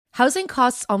Housing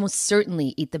costs almost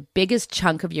certainly eat the biggest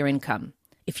chunk of your income.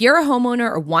 If you're a homeowner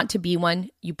or want to be one,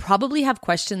 you probably have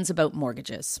questions about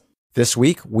mortgages. This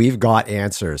week, we've got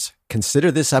answers. Consider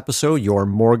this episode your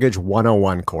Mortgage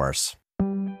 101 course.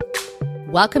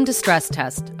 Welcome to Stress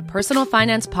Test, a personal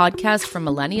finance podcast for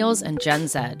millennials and Gen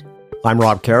Z. I'm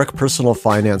Rob Carrick, personal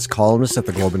finance columnist at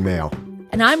the Globe and Mail.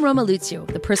 And I'm Roma Luzio,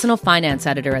 the personal finance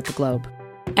editor at the Globe.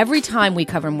 Every time we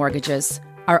cover mortgages,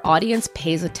 our audience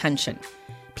pays attention.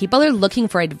 People are looking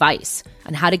for advice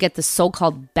on how to get the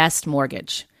so-called best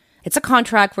mortgage. It's a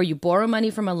contract where you borrow money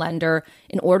from a lender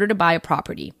in order to buy a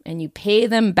property, and you pay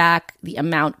them back the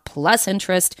amount plus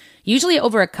interest, usually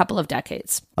over a couple of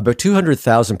decades. About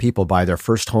 200,000 people buy their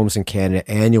first homes in Canada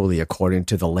annually, according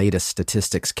to the latest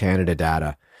Statistics Canada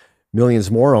data. Millions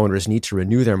more owners need to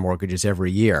renew their mortgages every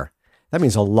year. That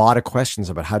means a lot of questions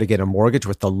about how to get a mortgage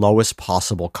with the lowest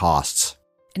possible costs.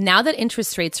 And now that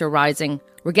interest rates are rising,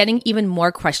 we're getting even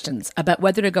more questions about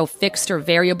whether to go fixed or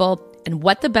variable and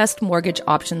what the best mortgage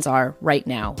options are right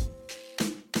now.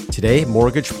 Today,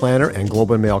 mortgage planner and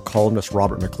Globe and Mail columnist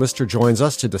Robert McLister joins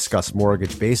us to discuss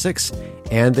mortgage basics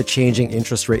and the changing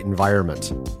interest rate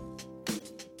environment.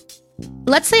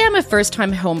 Let's say I'm a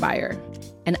first-time home buyer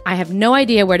and I have no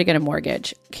idea where to get a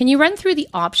mortgage. Can you run through the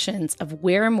options of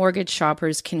where mortgage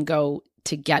shoppers can go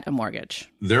to get a mortgage?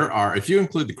 There are, if you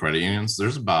include the credit unions,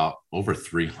 there's about over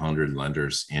 300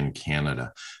 lenders in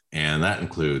Canada. And that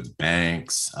includes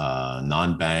banks,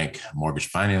 non-bank mortgage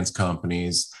finance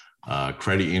companies,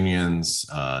 credit unions,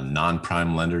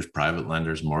 non-prime lenders, private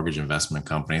lenders, mortgage investment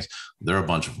companies. There are a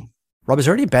bunch of them. Rob, is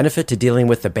there any benefit to dealing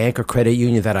with the bank or credit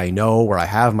union that I know where I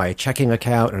have my checking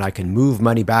account and I can move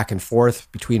money back and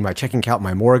forth between my checking account and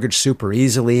my mortgage super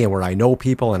easily, and where I know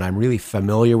people and I'm really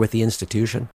familiar with the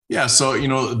institution? Yeah. So,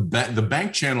 the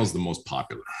bank channel is the most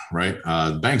popular, right?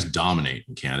 The banks dominate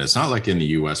in Canada. It's not like in the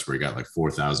US where you got like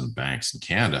 4,000 banks in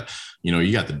Canada.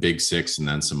 You got the big six and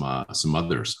then some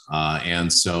others.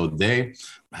 And so they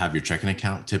have your checking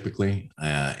account typically.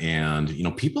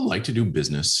 And people like to do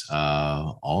business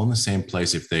all in the same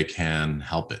place if they can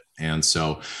help it. And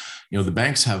so, the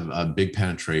banks have a big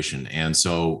penetration. And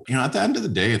so, at the end of the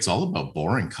day, it's all about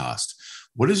borrowing cost.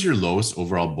 What is your lowest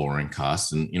overall borrowing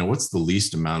cost? And, what's the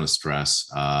least amount of stress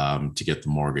to get the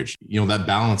mortgage? That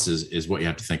balance is what you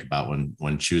have to think about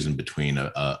when choosing between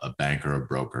a bank or a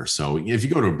broker. So if you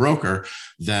go to a broker,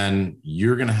 then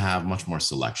you're going to have much more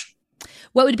selection.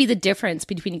 What would be the difference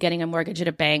between getting a mortgage at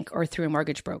a bank or through a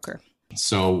mortgage broker?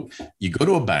 So you go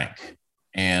to a bank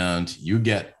and you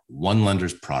get one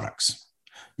lender's products.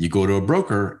 You go to a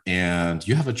broker and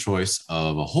you have a choice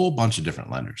of a whole bunch of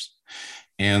different lenders.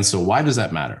 And so why does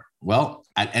that matter? Well,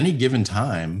 at any given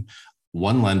time,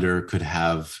 one lender could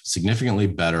have significantly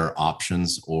better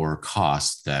options or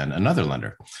costs than another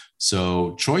lender.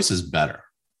 So choice is better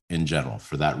in general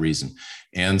for that reason.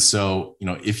 And so,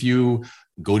 if you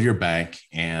go to your bank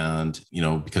and,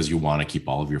 because you want to keep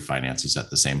all of your finances at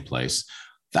the same place,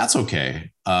 that's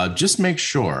okay. Just make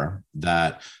sure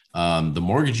that the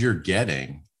mortgage you're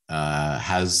getting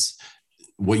has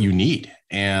what you need.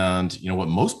 And, what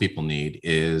most people need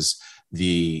is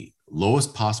the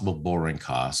lowest possible borrowing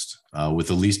cost with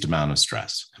the least amount of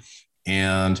stress.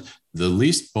 And the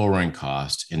least borrowing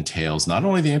cost entails not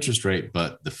only the interest rate,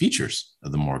 but the features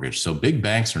of the mortgage. So big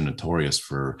banks are notorious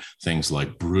for things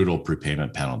like brutal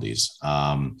prepayment penalties,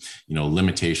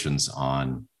 limitations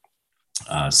on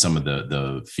some of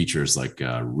the features like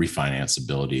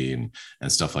refinanceability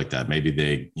and stuff like that. Maybe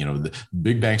the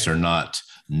big banks are not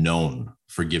known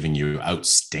for giving you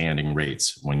outstanding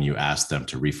rates when you ask them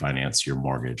to refinance your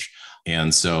mortgage.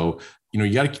 And so,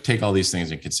 you got to take all these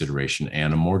things in consideration,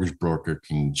 and a mortgage broker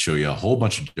can show you a whole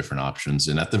bunch of different options.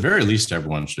 And at the very least,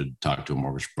 everyone should talk to a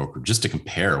mortgage broker just to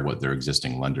compare what their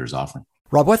existing lender is offering.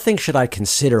 Rob, what things should I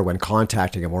consider when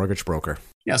contacting a mortgage broker?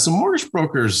 Yeah, so mortgage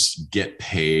brokers get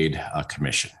paid a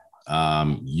commission.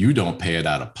 You don't pay it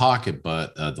out of pocket,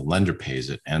 but the lender pays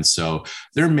it. And so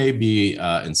there may be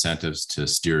incentives to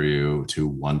steer you to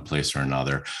one place or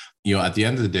another. At the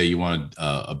end of the day, you want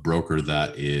a broker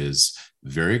that is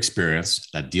very experienced,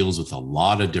 that deals with a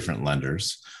lot of different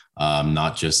lenders,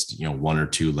 not just one or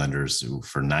two lenders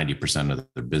for 90% of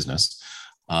their business.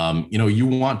 You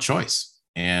want choice.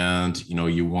 And,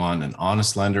 you want an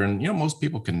honest lender. And, most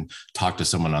people can talk to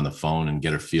someone on the phone and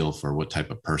get a feel for what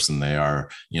type of person they are,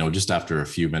 just after a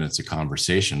few minutes of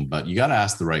conversation. But you got to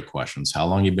ask the right questions. How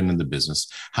long you've been in the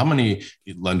business? How many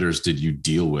lenders did you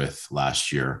deal with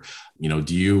last year?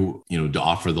 Do you, to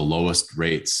offer the lowest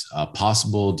rates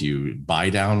possible? Do you buy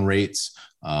down rates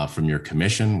from your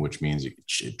commission, which means you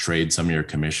trade some of your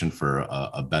commission for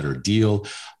a better deal?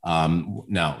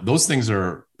 Now, those things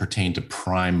are pertain to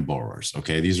prime borrowers.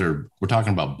 Okay, we're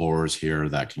talking about borrowers here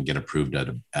that can get approved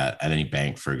at any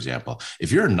bank, for example.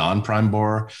 If you're a non-prime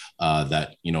borrower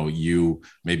that you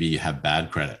maybe have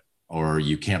bad credit, or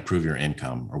you can't prove your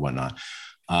income or whatnot,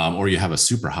 or you have a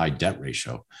super high debt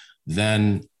ratio,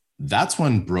 then that's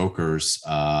when brokers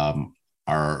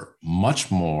are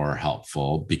much more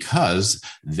helpful, because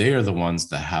they are the ones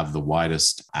that have the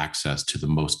widest access to the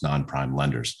most non-prime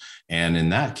lenders. And in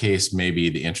that case, maybe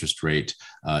the interest rate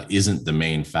isn't the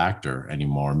main factor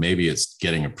anymore. Maybe it's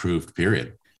getting approved,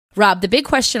 period. Rob, the big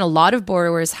question a lot of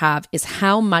borrowers have is,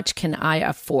 how much can I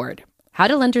afford? How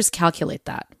do lenders calculate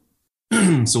that?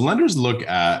 So lenders look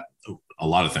at a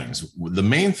lot of things. The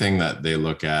main thing that they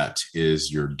look at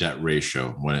is your debt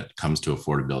ratio when it comes to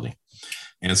affordability.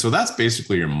 And so that's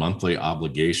basically your monthly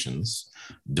obligations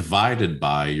divided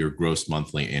by your gross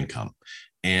monthly income.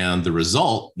 And the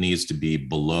result needs to be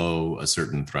below a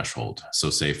certain threshold.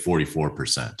 So say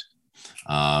 44%.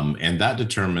 And that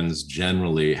determines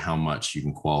generally how much you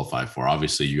can qualify for.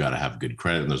 Obviously, you got to have good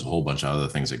credit, and there's a whole bunch of other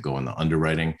things that go in the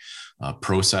underwriting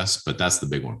process, but that's the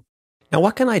big one. Now,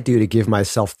 what can I do to give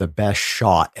myself the best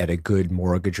shot at a good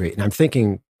mortgage rate? And I'm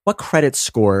thinking, what credit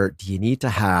score do you need to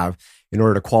have in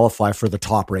order to qualify for the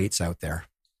top rates out there?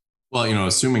 Well,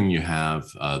 assuming you have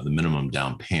the minimum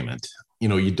down payment,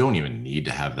 you don't even need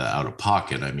to have that out of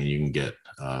pocket. I mean, you can get,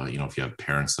 if you have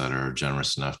parents that are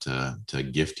generous enough to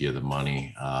gift you the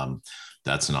money,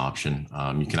 that's an option.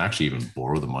 You can actually even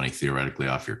borrow the money theoretically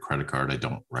off your credit card. I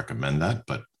don't recommend that,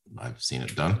 but I've seen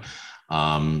it done.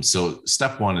 So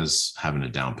step one is having a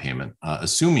down payment.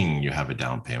 Assuming you have a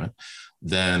down payment,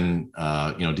 then,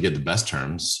 to get the best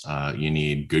terms, you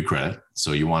need good credit.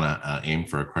 So you want to aim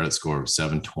for a credit score of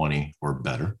 720 or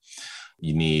better.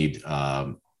 You need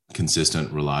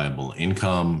consistent, reliable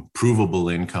income, provable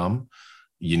income.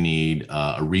 You need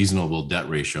a reasonable debt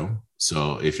ratio.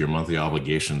 So if your monthly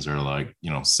obligations are like,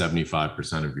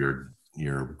 75% of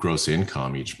your gross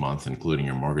income each month, including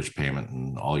your mortgage payment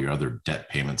and all your other debt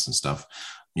payments and stuff,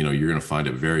 you're going to find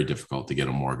it very difficult to get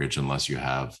a mortgage unless you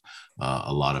have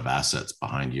a lot of assets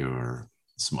behind you or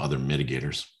some other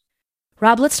mitigators.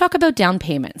 Rob, let's talk about down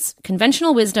payments.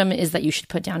 Conventional wisdom is that you should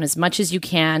put down as much as you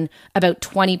can, about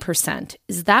 20%.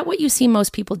 Is that what you see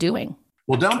most people doing?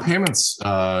 Well, down payments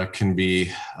can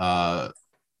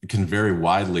vary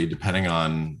widely depending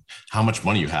on how much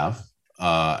money you have,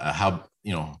 how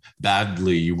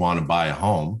badly you want to buy a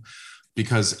home.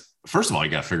 Because first of all, you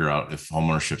got to figure out if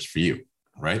homeownership's for you,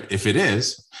 right? If it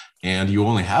is, and you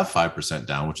only have 5%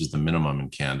 down, which is the minimum in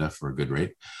Canada for a good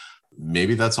rate,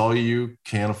 maybe that's all you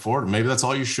can afford. Maybe that's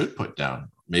all you should put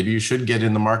down. Maybe you should get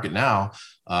in the market now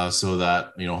so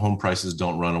that, home prices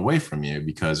don't run away from you,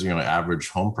 because, average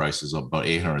home price is about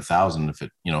 800,000. If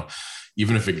it,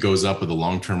 even if it goes up with a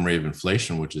long-term rate of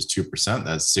inflation, which is 2%,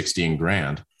 that's 16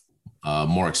 grand.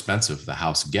 More expensive the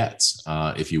house gets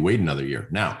if you wait another year.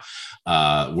 Now,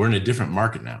 we're in a different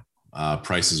market now.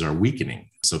 Prices are weakening.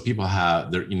 So people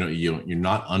you're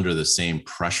not under the same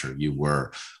pressure you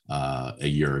were a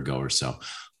year ago or so.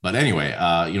 But anyway,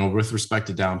 with respect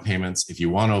to down payments, if you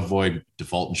want to avoid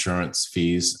default insurance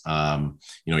fees,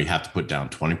 you have to put down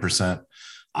 20%.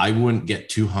 I wouldn't get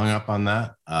too hung up on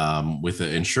that. With an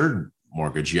insured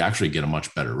mortgage, you actually get a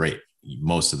much better rate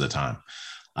most of the time.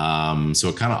 So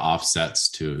it kind of offsets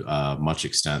to much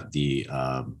extent the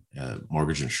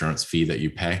mortgage insurance fee that you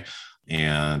pay.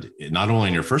 And not only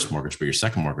in your first mortgage, but your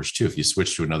second mortgage too. If you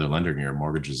switch to another lender and your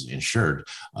mortgage is insured,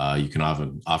 you can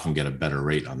often get a better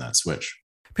rate on that switch.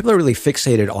 People are really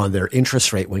fixated on their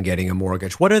interest rate when getting a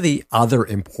mortgage. What are the other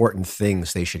important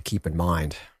things they should keep in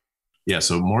mind? Yeah,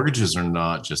 so mortgages are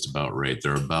not just about rate.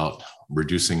 They're about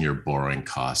reducing your borrowing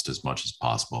cost as much as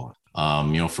possible.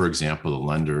 For example, the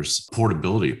lender's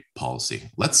portability policy.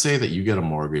 Let's say that you get a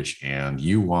mortgage and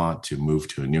you want to move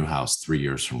to a new house 3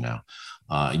 years from now.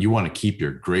 You want to keep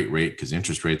your great rate because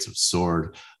interest rates have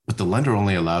soared, but the lender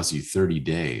only allows you 30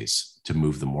 days to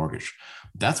move the mortgage.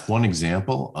 That's one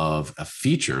example of a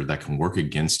feature that can work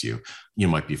against you. You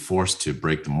might be forced to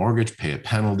break the mortgage, pay a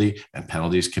penalty, and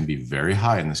penalties can be very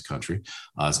high in this country.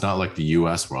 It's not like the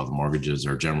US where all the mortgages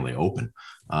are generally open.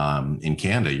 In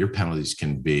Canada, your penalties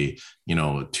can be,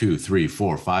 2, 3,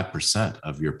 4, 5%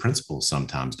 of your principal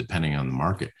sometimes, depending on the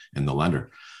market and the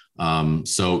lender.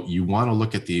 So you want to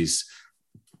look at these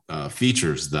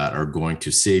features that are going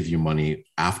to save you money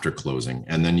after closing.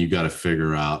 And then you got to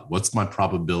figure out, what's my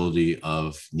probability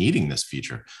of needing this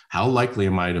feature? How likely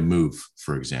am I to move,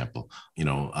 for example?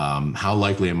 How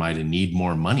likely am I to need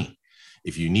more money?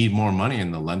 If you need more money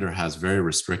and the lender has very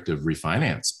restrictive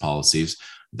refinance policies,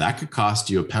 that could cost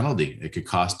you a penalty. It could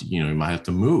cost, you might have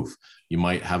to move. You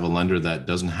might have a lender that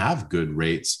doesn't have good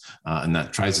rates and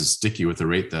that tries to stick you with a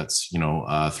rate that's,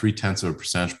 0.3 of a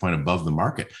percentage point above the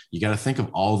market. You got to think of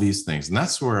all these things. And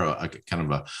that's where a kind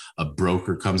of a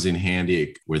broker comes in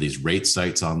handy, where these rate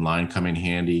sites online come in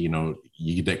handy.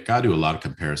 You got to do a lot of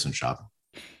comparison shopping.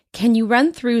 Can you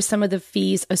run through some of the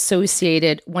fees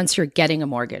associated once you're getting a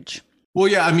mortgage? Well,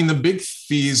 yeah, I mean, the big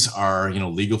fees are,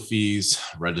 legal fees,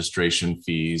 registration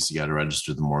fees. You got to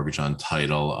register the mortgage on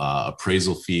title,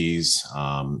 appraisal fees.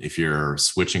 If you're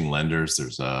switching lenders,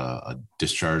 there's a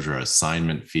discharge or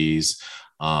assignment fees.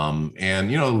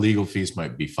 Legal fees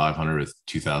might be $500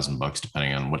 to $2,000,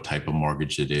 depending on what type of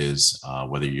mortgage it is,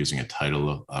 whether you're using a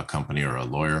title company or a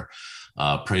lawyer.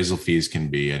 Appraisal fees can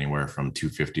be anywhere from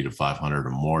 $250 to $500 or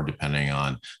more, depending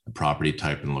on the property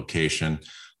type and location.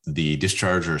 The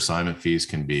discharge or assignment fees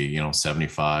can be,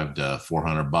 $75 to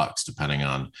 $400, depending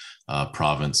on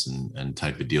province and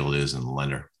type of deal it is and the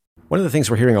lender. One of the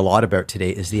things we're hearing a lot about today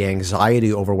is the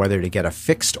anxiety over whether to get a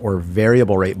fixed or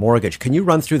variable rate mortgage. Can you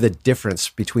run through the difference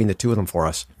between the two of them for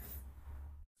us?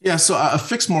 Yeah, so a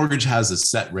fixed mortgage has a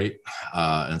set rate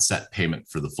and set payment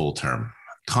for the full term.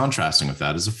 Contrasting with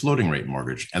that is a floating rate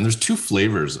mortgage. And there's two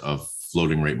flavors of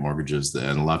floating rate mortgages,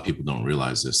 and a lot of people don't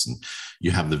realize this. And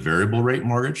you have the variable rate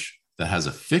mortgage that has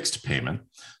a fixed payment.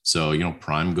 So,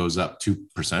 prime goes up 2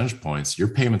 percentage points, your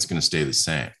payment's going to stay the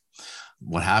same.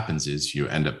 What happens is you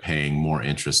end up paying more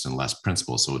interest and less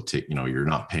principal. So, you're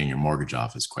not paying your mortgage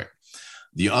off as quick.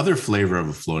 The other flavor of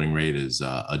a floating rate is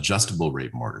adjustable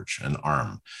rate mortgage, an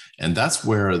ARM. And that's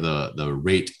where the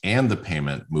rate and the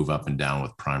payment move up and down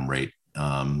with prime rate.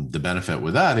 The benefit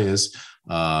with that is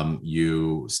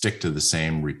you stick to the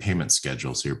same repayment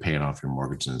schedule. So you're paying off your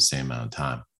mortgage in the same amount of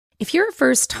time. If you're a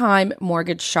first-time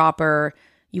mortgage shopper,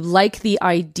 you like the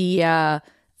idea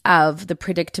of the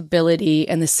predictability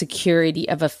and the security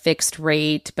of a fixed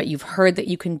rate, but you've heard that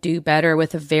you can do better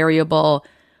with a variable.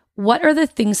 What are the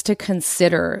things to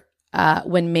consider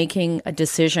when making a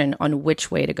decision on which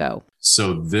way to go?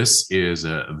 So this is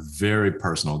a very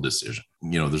personal decision.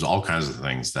 There's all kinds of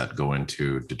things that go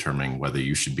into determining whether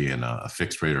you should be in a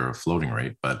fixed rate or a floating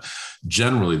rate. But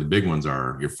generally, the big ones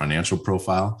are your financial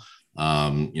profile.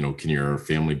 Can your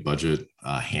family budget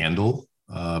handle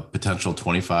potential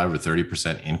 25 or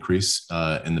 30% increase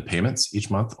in the payments each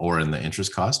month or in the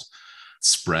interest cost?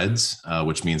 Spreads,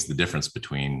 which means the difference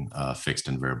between fixed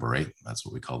and variable rate. That's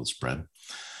what we call the spread.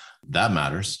 That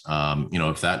matters.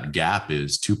 If that gap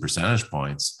is 2 percentage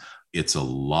points, it's a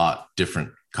lot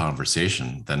different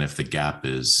conversation than if the gap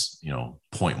is,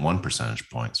 0.1 percentage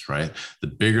points, right? The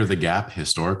bigger the gap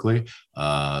historically,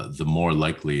 the more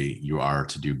likely you are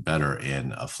to do better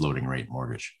in a floating rate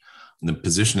mortgage. And the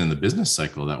position in the business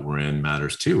cycle that we're in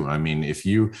matters too. I mean, if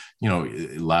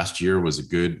last year was a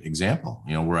good example.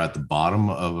 We're at the bottom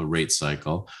of a rate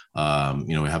cycle. We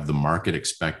have the market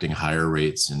expecting higher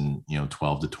rates in,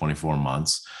 12 to 24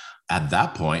 months. At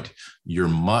that point, you're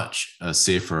much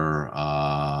safer,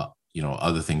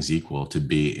 other things equal, to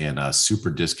be in a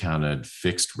super discounted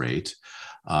fixed rate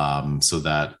so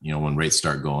that, when rates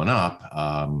start going up,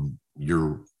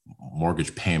 your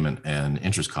mortgage payment and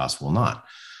interest costs will not.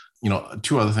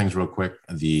 Two other things real quick.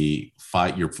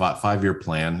 Your 5-year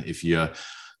plan. If you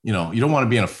don't want to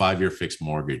be in a 5-year fixed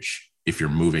mortgage if you're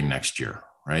moving next year,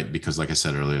 right? Because like I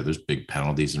said earlier, there's big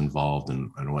penalties involved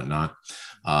and whatnot.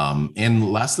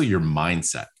 And lastly, your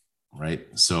mindset, right?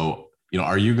 So,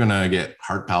 are you going to get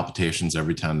heart palpitations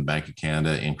every time the Bank of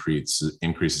Canada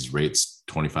increases rates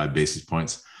 25 basis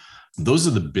points? Those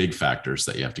are the big factors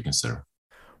that you have to consider.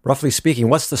 Roughly speaking,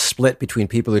 what's the split between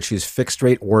people who choose fixed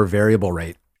rate or variable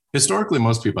rate? Historically,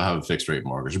 most people have a fixed rate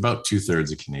mortgage, about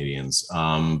 2/3 of Canadians.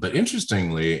 But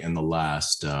interestingly, in the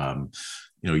last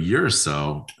year or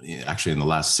so, actually in the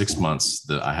last 6 months,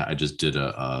 I just did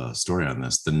a story on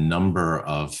this. The number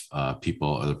of people,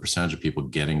 or the percentage of people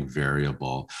getting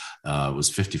variable was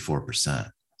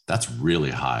 54%. That's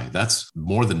really high. That's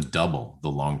more than double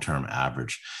the long-term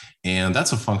average. And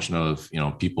that's a function of,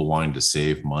 people wanting to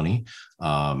save money.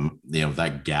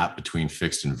 That gap between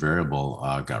fixed and variable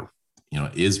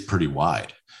is pretty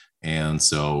wide. And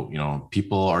so,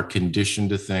 people are conditioned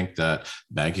to think that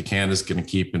Bank of Canada is going to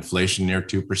keep inflation near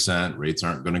 2%. Rates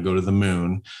aren't going to go to the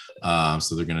moon.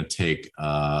 So they're going to take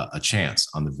a chance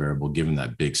on the variable, given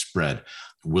that big spread.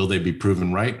 Will they be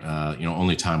proven right?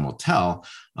 Only time will tell.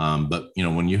 But,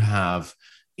 when you have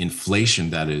inflation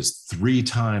that is 3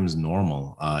 times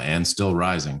normal and still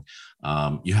rising,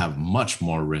 you have much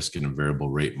more risk in a variable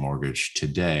rate mortgage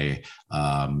today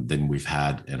than we've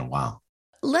had in a while.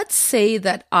 Let's say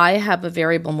that I have a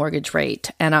variable mortgage rate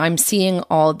and I'm seeing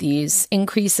all these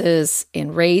increases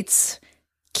in rates.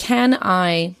 Can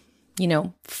I,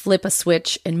 flip a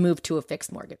switch and move to a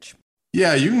fixed mortgage?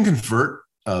 Yeah, you can convert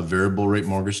a variable rate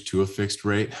mortgage to a fixed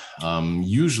rate,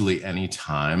 usually any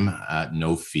time at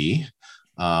no fee.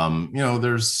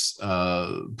 There's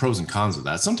pros and cons of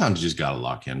that. Sometimes you just got to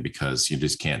lock in because you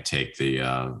just can't take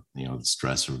the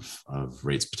stress of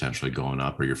rates potentially going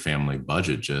up, or your family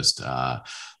budget just,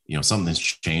 something's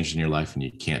changed in your life and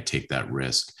you can't take that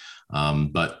risk.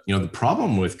 But the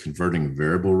problem with converting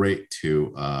variable rate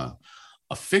to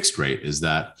a fixed rate is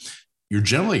that you're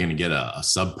generally going to get a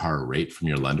subpar rate from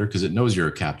your lender because it knows you're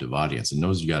a captive audience. It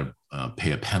knows you got to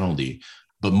pay a penalty.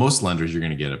 But most lenders, you're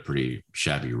going to get a pretty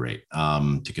shabby rate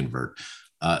to convert.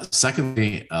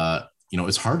 Secondly,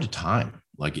 it's hard to time.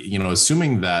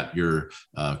 Assuming that you're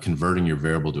converting your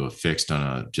variable to a fixed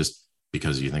just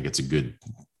because you think it's a good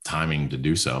timing to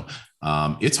do so,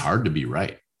 it's hard to be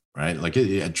right?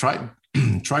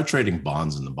 Try trading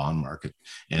bonds in the bond market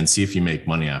and see if you make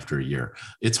money after a year.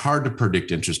 It's hard to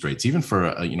predict interest rates, even for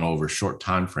over short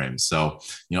time frames. So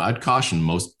I'd caution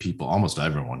most people, almost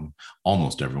everyone,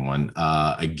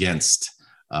 against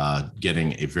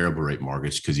getting a variable rate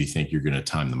mortgage because you think you're going to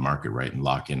time the market right and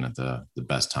lock in at the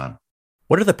best time.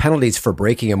 What are the penalties for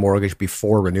breaking a mortgage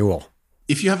before renewal?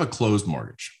 If you have a closed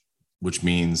mortgage, which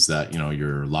means that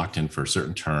you're locked in for a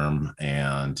certain term,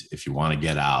 and if you want to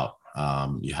get out,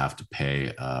 you have to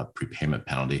pay a prepayment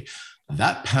penalty.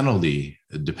 That penalty,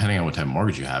 depending on what type of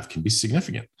mortgage you have, can be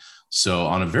significant. So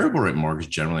on a variable rate mortgage,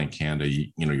 generally in Canada,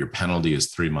 your penalty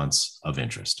is 3 months of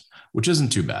interest, which isn't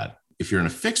too bad. If you're in a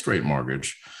fixed rate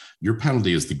mortgage, your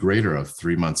penalty is the greater of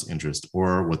 3 months interest,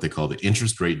 or what they call the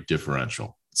interest rate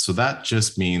differential. So that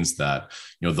just means that,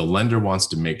 the lender wants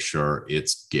to make sure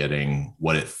it's getting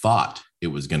what it thought it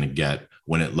was going to get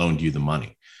when it loaned you the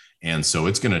money. And so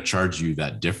it's going to charge you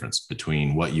that difference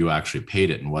between what you actually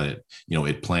paid it and what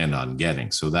it planned on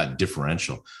getting. So that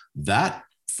differential, that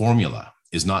formula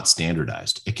is not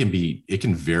standardized. It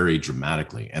can vary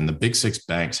dramatically. And the big six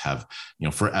banks have,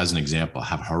 as an example,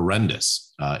 have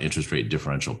horrendous interest rate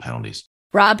differential penalties.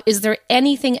 Rob, is there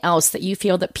anything else that you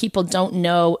feel that people don't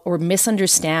know or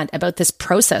misunderstand about this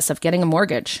process of getting a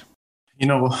mortgage?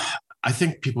 I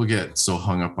think people get so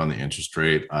hung up on the interest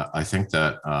rate. I think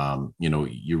that,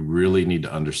 you really need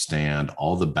to understand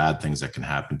all the bad things that can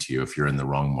happen to you if you're in the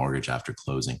wrong mortgage after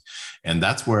closing. And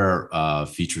that's where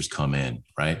features come in,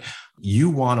 right? You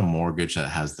want a mortgage that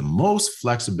has the most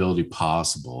flexibility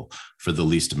possible for the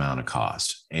least amount of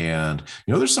cost. And,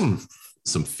 there's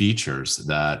some features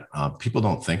that people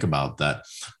don't think about that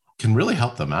can really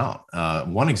help them out.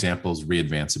 One example is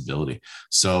readvanceability.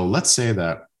 So let's say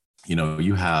that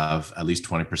you have at least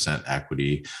 20%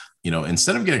 equity.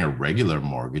 Instead of getting a regular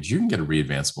mortgage, you can get a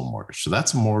readvanceable mortgage. So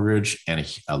that's a mortgage and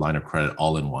a line of credit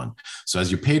all in one. So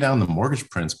as you pay down the mortgage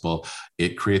principal,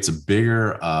 it creates a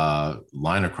bigger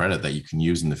line of credit that you can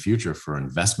use in the future for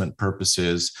investment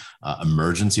purposes,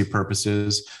 emergency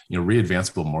purposes.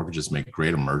 Readvanceable mortgages make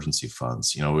great emergency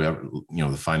funds.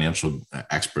 The financial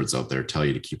experts out there tell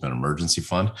you to keep an emergency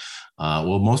fund.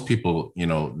 Well, most people,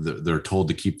 they're told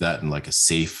to keep that in like a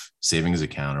safe savings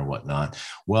account or whatnot.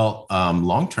 Well,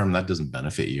 long-term, that doesn't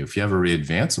benefit you. If you have a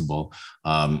readvanceable,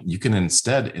 you can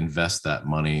instead invest that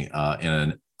money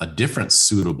in a different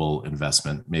suitable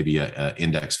investment, maybe a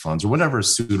index funds or whatever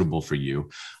is suitable for you,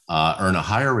 earn a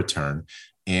higher return,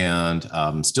 and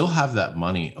still have that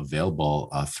money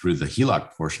available through the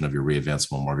HELOC portion of your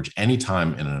readvanceable mortgage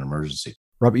anytime in an emergency.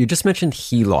 Robert, you just mentioned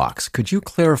HELOCs. Could you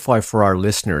clarify for our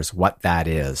listeners what that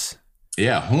is?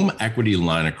 Yeah, home equity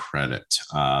line of credit.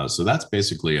 So that's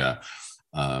basically a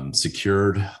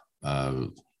secured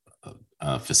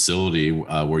facility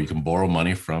where you can borrow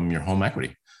money from your home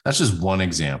equity. That's just one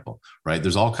example, right?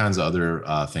 There's all kinds of other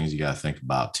things you got to think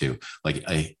about too, like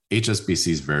a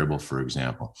HSBC's variable, for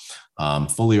example,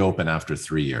 fully open after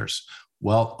 3 years.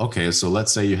 Well, okay, so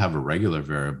let's say you have a regular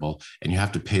variable and you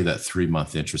have to pay that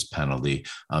 3-month interest penalty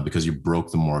because you broke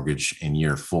the mortgage in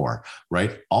year 4,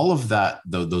 right? All of that,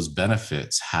 those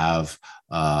benefits have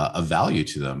a value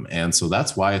to them. And so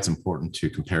that's why it's important to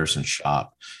comparison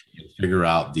shop and figure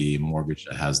out the mortgage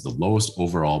that has the lowest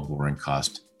overall borrowing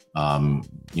cost,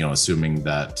 assuming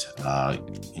that,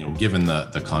 given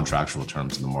the contractual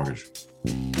terms of the mortgage.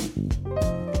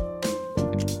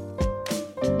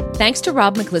 Thanks to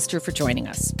Rob McLister for joining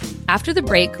us. After the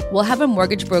break, we'll have a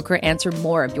mortgage broker answer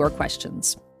more of your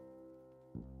questions.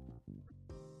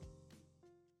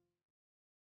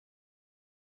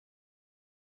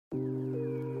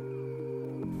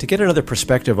 To get another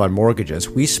perspective on mortgages,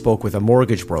 we spoke with a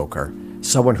mortgage broker,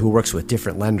 someone who works with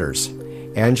different lenders.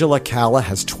 Angela Calla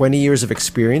has 20 years of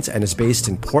experience and is based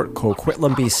in Port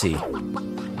Coquitlam, BC.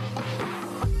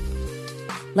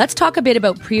 Let's talk a bit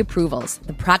about pre-approvals,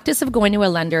 the practice of going to a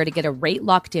lender to get a rate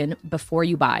locked in before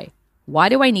you buy. Why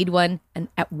do I need one, and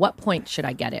at what point should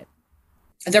I get it?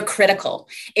 They're critical.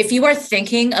 If you are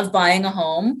thinking of buying a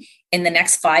home in the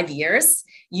next 5 years,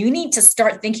 you need to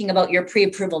start thinking about your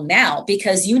pre-approval now,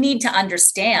 because you need to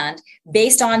understand,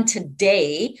 based on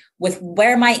today, with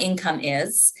where my income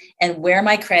is and where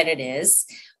my credit is,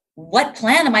 what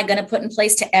plan am I going to put in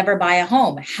place to ever buy a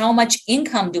home? How much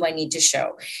income do I need to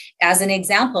show? As an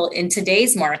example, in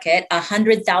today's market,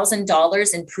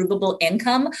 $100,000 in provable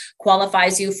income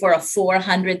qualifies you for a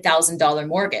 $400,000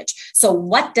 mortgage. So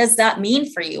what does that mean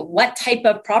for you? What type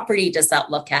of property does that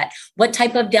look at? What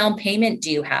type of down payment do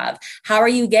you have? How are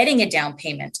you getting a down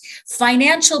payment?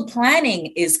 Financial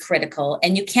planning is critical,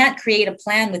 and you can't create a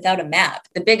plan without a map.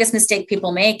 The biggest mistake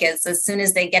people make is, as soon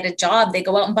as they get a job, they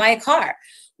go out and buy a car.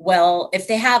 Well, if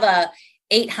they have a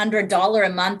 $800 a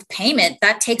month payment,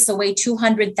 that takes away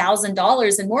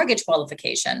 $200,000 in mortgage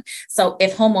qualification. So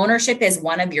if home ownership is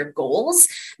one of your goals,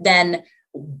 then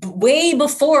way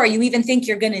before you even think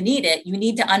you're going to need it, you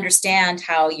need to understand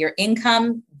how your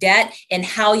income, debt, and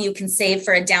how you can save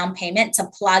for a down payment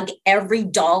to plug every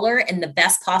dollar in the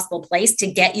best possible place to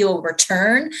get you a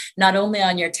return, not only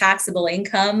on your taxable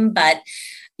income, but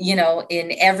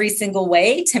in every single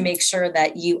way, to make sure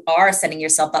that you are setting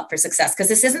yourself up for success. Because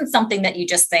this isn't something that you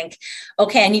just think,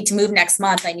 okay, I need to move next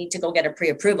month, I need to go get a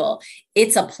pre-approval.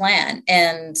 It's a plan.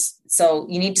 And so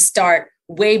you need to start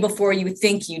way before you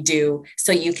think you do,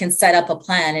 so you can set up a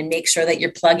plan and make sure that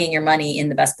you're plugging your money in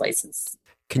the best places.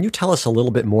 Can you tell us a little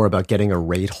bit more about getting a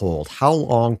rate hold? How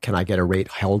long can I get a rate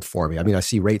held for me? I mean, I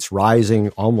see rates rising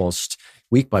almost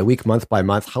week by week, month by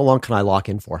month. How long can I lock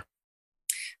in for?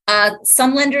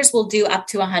 Some lenders will do up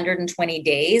to 120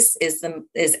 days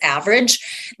is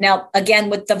average. Now, again,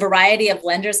 with the variety of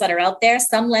lenders that are out there,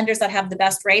 some lenders that have the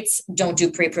best rates don't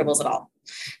do pre-approvals at all.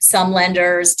 Some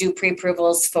lenders do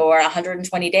pre-approvals for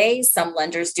 120 days. Some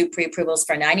lenders do pre-approvals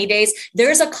for 90 days.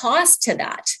 There's a cost to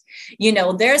that.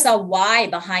 There's a why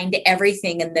behind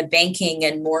everything in the banking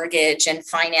and mortgage and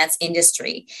finance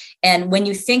industry. And when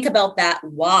you think about that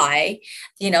why,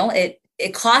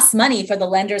 it costs money for the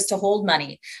lenders to hold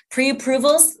money.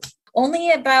 Pre-approvals, only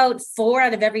about 4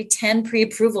 out of every 10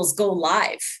 pre-approvals go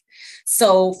live.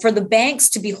 So for the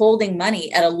banks to be holding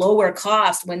money at a lower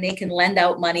cost when they can lend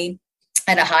out money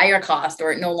at a higher cost,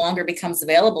 or it no longer becomes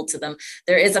available to them,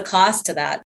 there is a cost to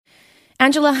that.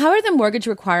 Angela, how are the mortgage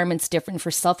requirements different for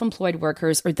self-employed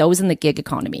workers or those in the gig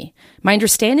economy? My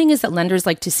understanding is that lenders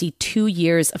like to see 2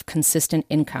 years of consistent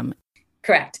income.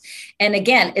 Correct. And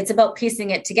again, it's about piecing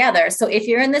it together. So if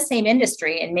you're in the same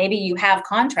industry and maybe you have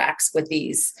contracts with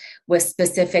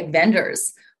specific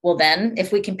vendors, well, then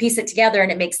if we can piece it together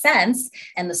and it makes sense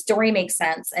and the story makes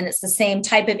sense and it's the same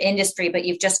type of industry, but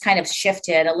you've just kind of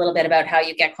shifted a little bit about how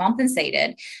you get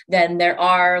compensated, then there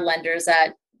are lenders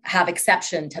that have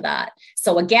exception to that.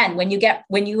 So again, when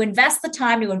you invest the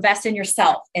time to invest in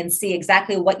yourself and see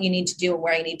exactly what you need to do and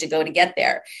where you need to go to get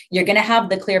there, you're going to have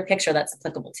the clear picture that's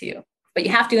applicable to you. But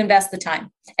you have to invest the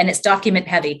time, and it's document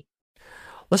heavy.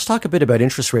 Let's talk a bit about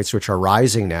interest rates, which are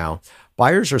rising now.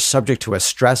 Buyers are subject to a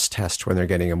stress test when they're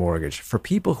getting a mortgage. For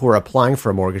people who are applying for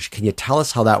a mortgage, can you tell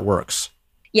us how that works?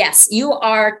 Yes, you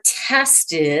are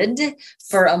tested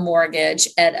for a mortgage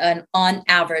at an on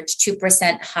average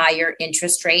 2% higher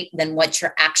interest rate than what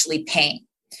you're actually paying.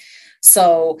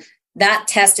 So that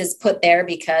test is put there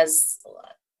because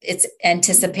it's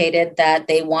anticipated that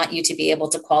they want you to be able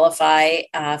to qualify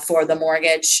for the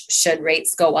mortgage should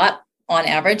rates go up on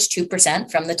average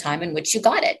 2% from the time in which you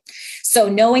got it. So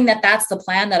knowing that that's the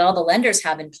plan that all the lenders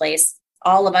have in place,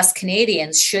 all of us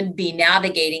Canadians should be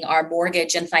navigating our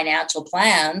mortgage and financial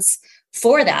plans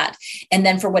for that. And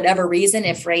then for whatever reason,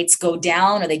 if rates go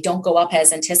down or they don't go up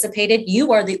as anticipated,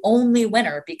 you are the only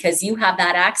winner because you have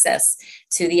that access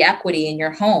to the equity in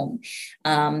your home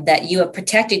that you have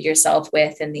protected yourself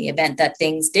with in the event that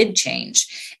things did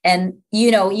change. And,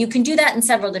 you can do that in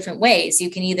several different ways. You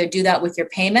can either do that with your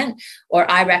payment, or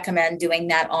I recommend doing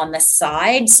that on the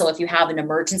side. So if you have an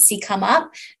emergency come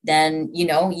up, then,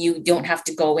 you don't have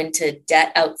to go into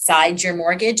debt outside your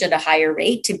mortgage at a higher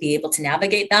rate to be able to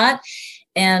navigate that.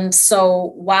 And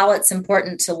so while it's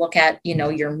important to look at,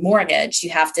 your mortgage, you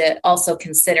have to also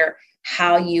consider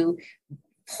how you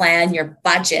plan your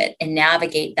budget and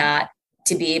navigate that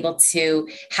to be able to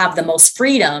have the most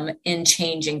freedom in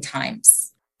changing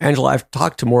times. Angela, I've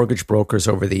talked to mortgage brokers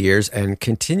over the years and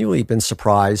continually been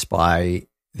surprised by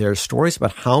their stories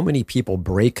about how many people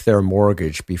break their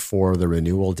mortgage before the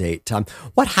renewal date.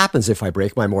 What happens if I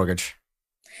break my mortgage?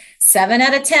 7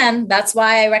 out of 10. That's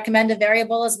why I recommend a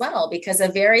variable as well, because a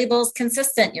variable is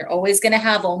consistent. You're always going to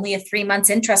have only a 3 months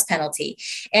interest penalty.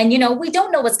 And, we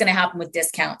don't know what's going to happen with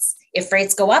discounts. If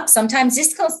rates go up, sometimes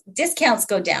discounts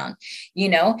go down.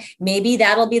 Maybe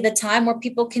that'll be the time where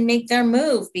people can make their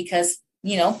move because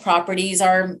properties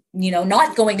are,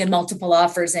 not going in multiple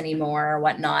offers anymore or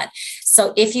whatnot.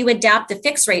 So if you adapt a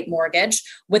fixed rate mortgage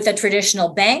with a traditional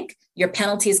bank, your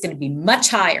penalty is going to be much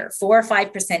higher, 4 or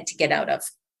 5% to get out of.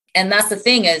 And that's the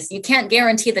thing is you can't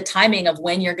guarantee the timing of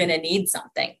when you're going to need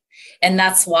something. And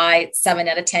that's why 7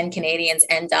 out of 10 Canadians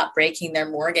end up breaking their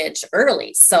mortgage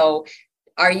early. So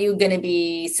are you going to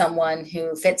be someone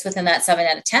who fits within that 7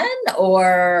 out of 10?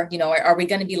 Or, are we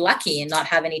going to be lucky and not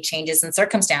have any changes in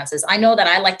circumstances? I know that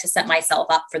I like to set myself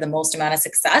up for the most amount of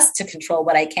success to control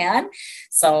what I can.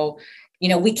 So,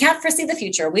 we can't foresee the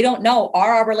future. We don't know.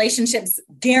 Are our relationships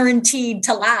guaranteed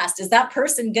to last? Is that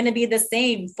person going to be the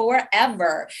same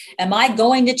forever? Am I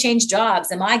going to change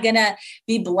jobs? Am I going to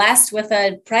be blessed with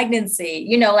a pregnancy?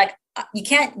 You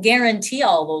can't guarantee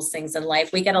all those things in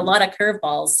life. We get a lot of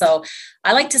curveballs. So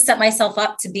I like to set myself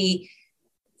up to be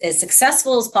as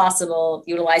successful as possible,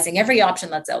 utilizing every option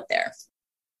that's out there.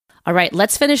 All right,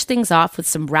 let's finish things off with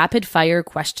some rapid fire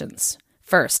questions.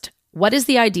 First, what is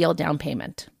the ideal down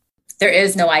payment? There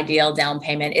is no ideal down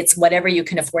payment. It's whatever you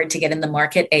can afford to get in the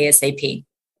market ASAP.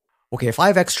 Okay, if I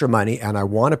have extra money and I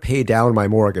want to pay down my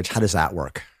mortgage, how does that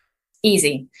work?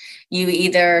 Easy. You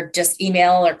either just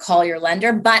email or call your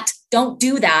lender, but don't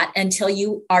do that until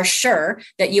you are sure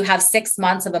that you have 6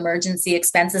 months of emergency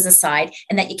expenses aside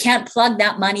and that you can't plug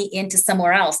that money into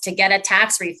somewhere else to get a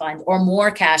tax refund or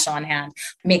more cash on hand.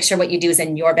 Make sure what you do is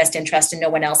in your best interest and no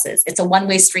one else's. It's a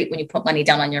one-way street when you put money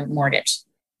down on your mortgage.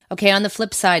 Okay, on the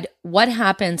flip side, what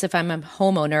happens if I'm a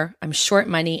homeowner, I'm short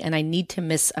money, and I need to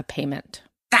miss a payment?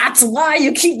 That's why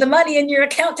you keep the money in your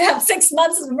account to have 6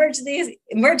 months of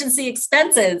emergency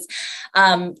expenses.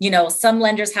 Some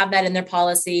lenders have that in their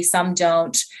policy, some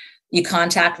don't. You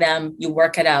contact them, you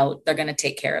work it out, they're going to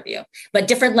take care of you. But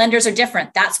different lenders are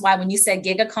different. That's why when you said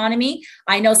gig economy,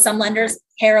 I know some lenders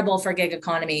terrible for gig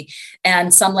economy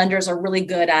and some lenders are really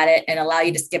good at it and allow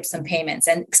you to skip some payments.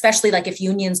 And especially like if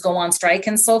unions go on strike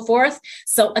and so forth.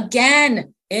 So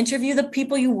again, interview the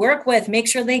people you work with, make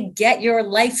sure they get your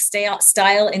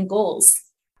lifestyle and goals.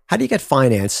 How do you get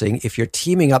financing if you're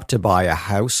teaming up to buy a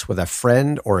house with a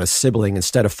friend or a sibling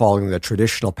instead of following the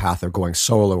traditional path of going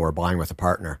solo or buying with a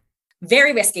partner?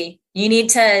 Very risky. You need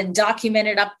to document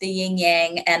it up the yin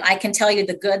yang. And I can tell you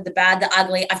the good, the bad, the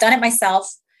ugly. I've done it myself.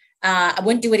 I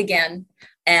wouldn't do it again.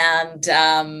 And,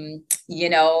 I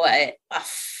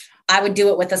would do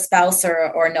it with a spouse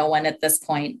or no one at this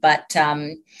point. But,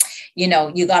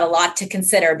 you got a lot to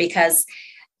consider because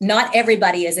not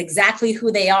everybody is exactly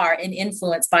who they are and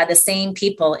influenced by the same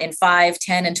people in 5,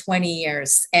 10, and 20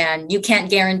 years. And you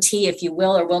can't guarantee if you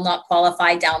will or will not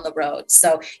qualify down the road.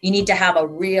 So you need to have a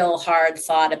real hard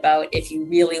thought about if you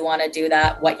really want to do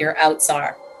that, what your outs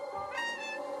are.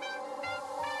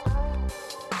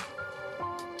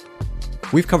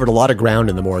 We've covered a lot of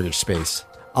ground in the mortgage space.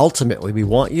 Ultimately, we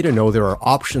want you to know there are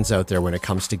options out there when it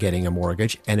comes to getting a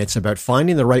mortgage, and it's about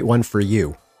finding the right one for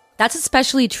you. That's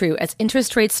especially true as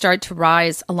interest rates start to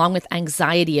rise, along with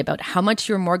anxiety about how much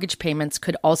your mortgage payments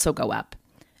could also go up.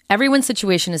 Everyone's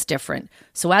situation is different,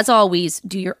 so as always,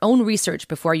 do your own research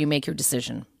before you make your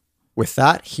decision. With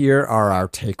that, here are our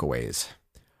takeaways.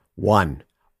 1.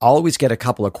 Always get a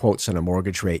couple of quotes on a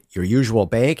mortgage rate. Your usual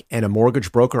bank and a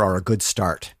mortgage broker are a good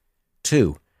start.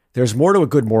 2. There's more to a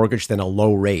good mortgage than a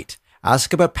low rate.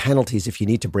 Ask about penalties if you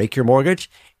need to break your mortgage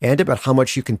and about how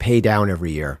much you can pay down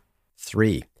every year.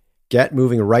 3. Get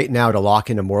moving right now to lock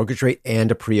in a mortgage rate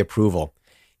and a pre-approval.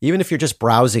 Even if you're just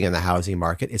browsing in the housing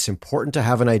market, it's important to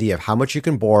have an idea of how much you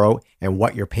can borrow and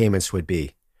what your payments would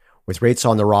be. With rates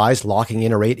on the rise, locking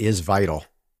in a rate is vital.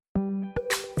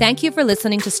 Thank you for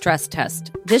listening to Stress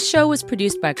Test. This show was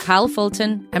produced by Kyle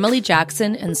Fulton, Emily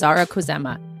Jackson, and Zara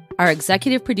Kozema. Our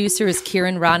executive producer is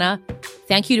Kieran Rana.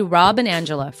 Thank you to Rob and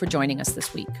Angela for joining us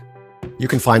this week. You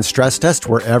can find Stress Test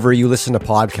wherever you listen to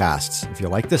podcasts. If you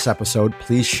like this episode,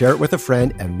 please share it with a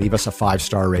friend and leave us a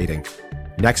 5-star rating.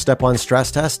 Next up on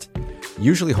Stress Test,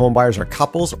 usually homebuyers are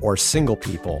couples or single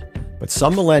people, but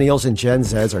some millennials and Gen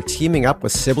Zs are teaming up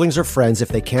with siblings or friends if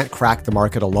they can't crack the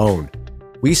market alone.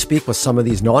 We speak with some of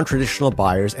these non-traditional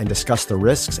buyers and discuss the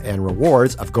risks and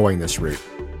rewards of going this route.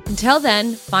 Until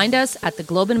then, find us at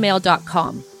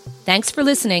theglobeandmail.com. Thanks for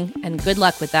listening and good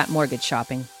luck with that mortgage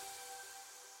shopping.